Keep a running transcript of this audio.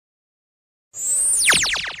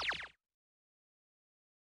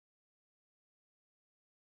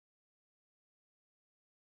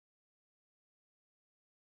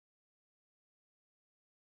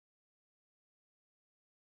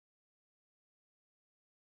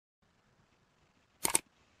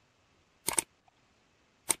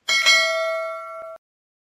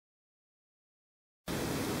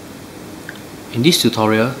In this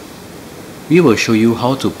tutorial, we will show you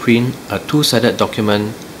how to print a two-sided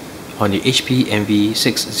document on the HP Envy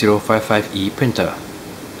 6055E printer.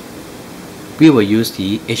 We will use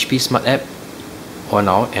the HP Smart app on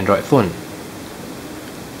our Android phone.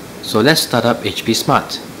 So let's start up HP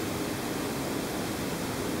Smart.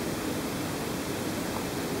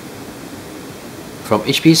 From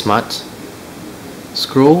HP Smart,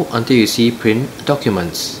 scroll until you see Print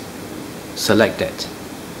Documents. Select that.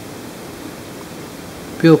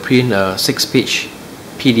 We will print a 6-page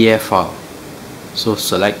PDF file, so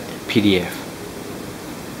select PDF.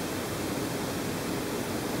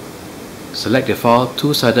 Select the file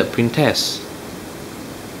two-sided print test.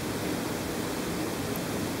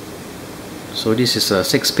 So this is a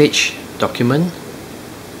 6-page document.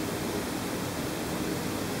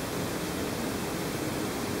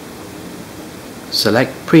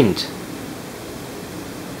 Select Print.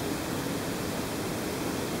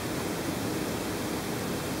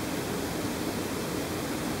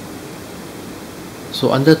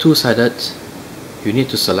 So under two-sided, you need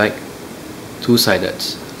to select two-sided,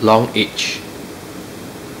 long edge.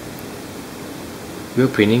 We'll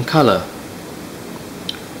print in color.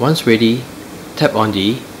 Once ready, tap on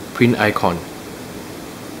the print icon.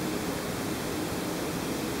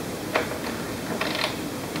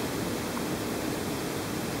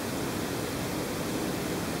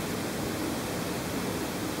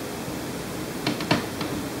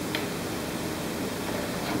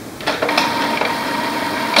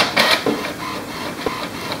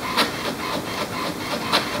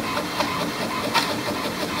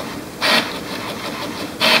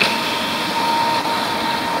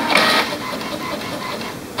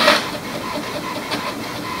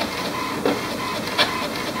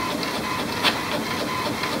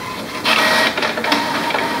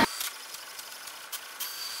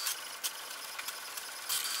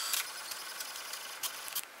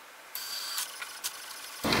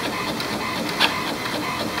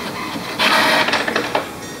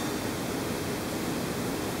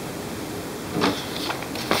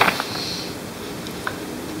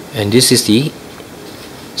 And this is the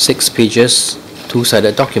 6 pages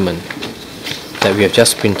two-sided document that we have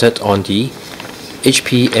just printed on the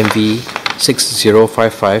HP Envy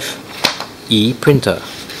 6055E printer.